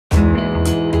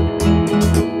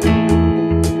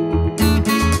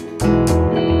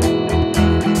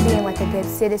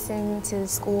citizen to the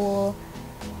school,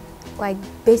 like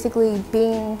basically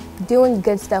doing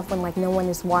good stuff when like no one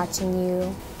is watching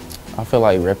you. I feel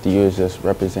like RepTheU is just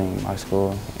representing my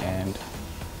school and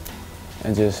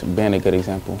just being a good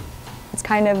example. It's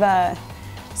kind of a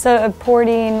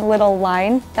supporting little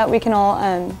line that we can all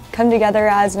come together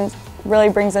as, and it really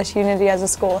brings us unity as a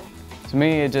school. To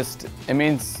me, it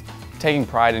means taking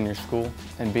pride in your school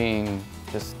and being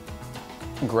just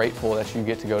grateful that you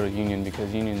get to go to Union,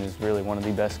 because Union is really one of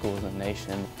the best schools in the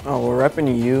nation. Oh, well,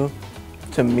 RepTheU,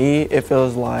 to me, it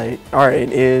feels like,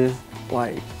 it is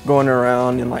like going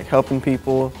around and like helping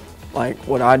people. Like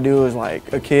what I do is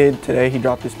like a kid today, he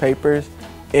dropped his papers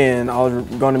and I was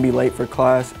going to be late for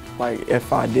class, like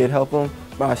if I did help him,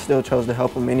 but I still chose to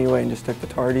help him anyway and just took the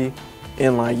tardy.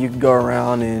 And like you could go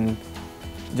around and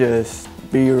just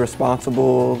be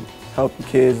responsible, help the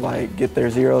kids like get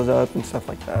their zeros up and stuff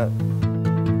like that.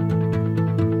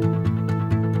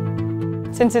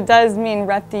 Since it does mean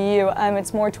RepTheU,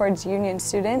 it's more towards Union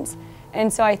students,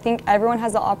 and so I think everyone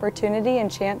has the opportunity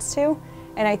and chance to,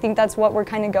 and I think that's what we're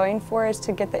kind of going for, is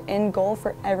to get the end goal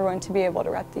for everyone to be able to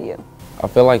RepTheU. I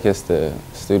feel like it's the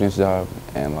students' job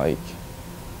and like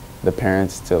the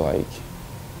parents to like,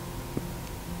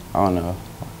 I don't know,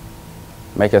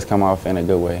 make us come off in a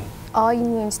good way. All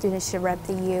Union students should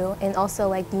RepTheU, and also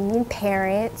like Union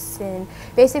parents and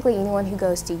basically anyone who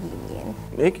goes to Union.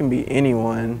 It can be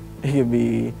anyone. It could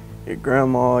be your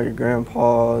grandma, your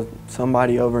grandpa,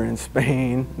 somebody over in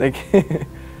Spain. They can,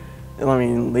 I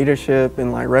mean, leadership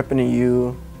and like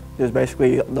RepTheU, just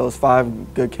basically those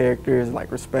 5 good characters like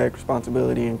respect,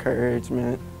 responsibility,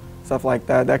 encouragement, stuff like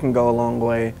that. That can go a long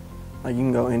way. Like you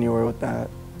can go anywhere with that.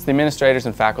 It's the administrators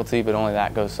and faculty, but only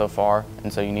that goes so far,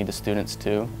 and so you need the students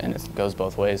too, and it goes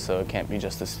both ways, so it can't be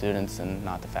just the students and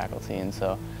not the faculty, and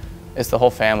so it's the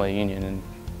whole family Union,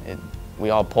 and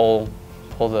we all pull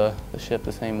the ship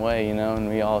the same way, you know, and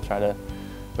we all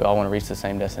want to reach the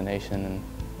same destination and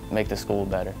make the school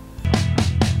better.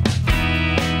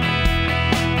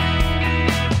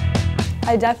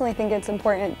 I definitely think it's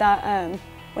important that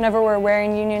whenever we're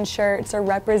wearing Union shirts or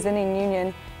representing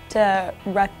Union, to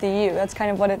RepTheU. That's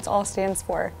kind of what it all stands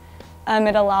for.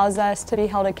 It allows us to be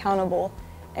held accountable,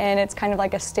 and it's kind of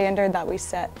like a standard that we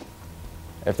set.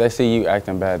 If they see you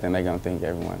acting bad, then they're gonna think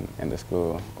everyone in the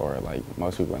school, or like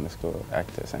most people in the school,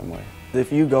 act the same way.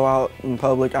 If you go out in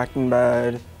public acting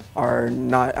bad or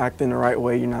not acting the right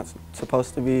way you're not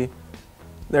supposed to be,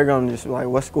 they're gonna just be like,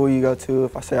 what school you go to?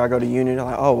 If I say I go to Union, they're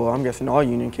like, oh, well, I'm guessing all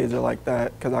Union kids are like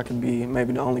that, because I could be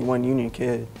maybe the only one Union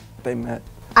kid they met.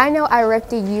 I know I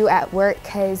RepTheU at work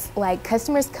because like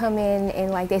customers come in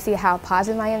and like they see how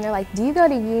positive I am. They're like, do you go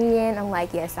to Union? I'm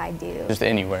like, yes, I do. Just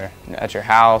anywhere, at your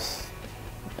house,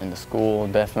 in the school,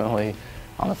 definitely,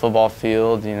 on the football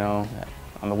field, you know,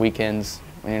 on the weekends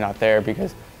when you're not there,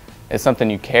 because it's something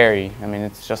you carry. I mean,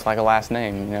 it's just like a last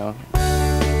name, you know.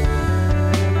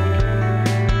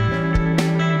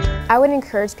 I would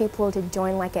encourage people to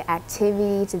join like an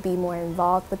activity, to be more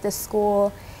involved with the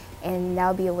school, and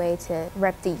that'll be a way to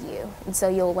RepTheU. And so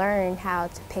you'll learn how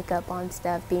to pick up on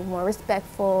stuff, being more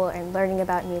respectful and learning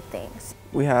about new things.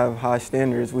 We have high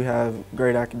standards. We have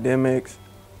great academics,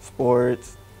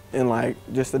 sports, and like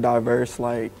just a diverse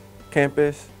like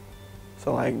campus.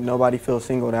 So like nobody feels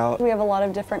singled out. We have a lot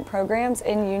of different programs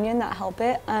in Union that help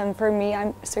it. For me,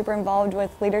 I'm super involved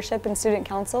with leadership and student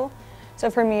council.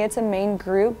 So for me, it's a main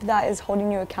group that is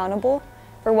holding you accountable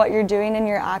for what you're doing in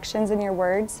your actions and your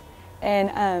words,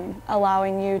 and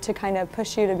allowing you to kind of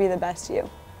push you to be the best you.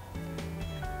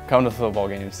 Come to the football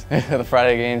games. The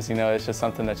Friday games, you know, it's just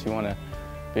something that you want to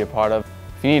be a part of.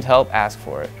 If you need help, ask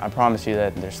for it. I promise you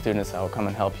that there's students that will come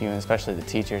and help you, and especially the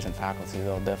teachers and faculty,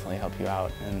 they'll definitely help you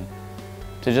out. And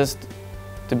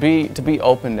to be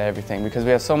open to everything, because we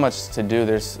have so much to do.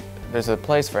 There's a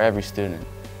place for every student,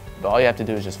 but all you have to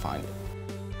do is just find it.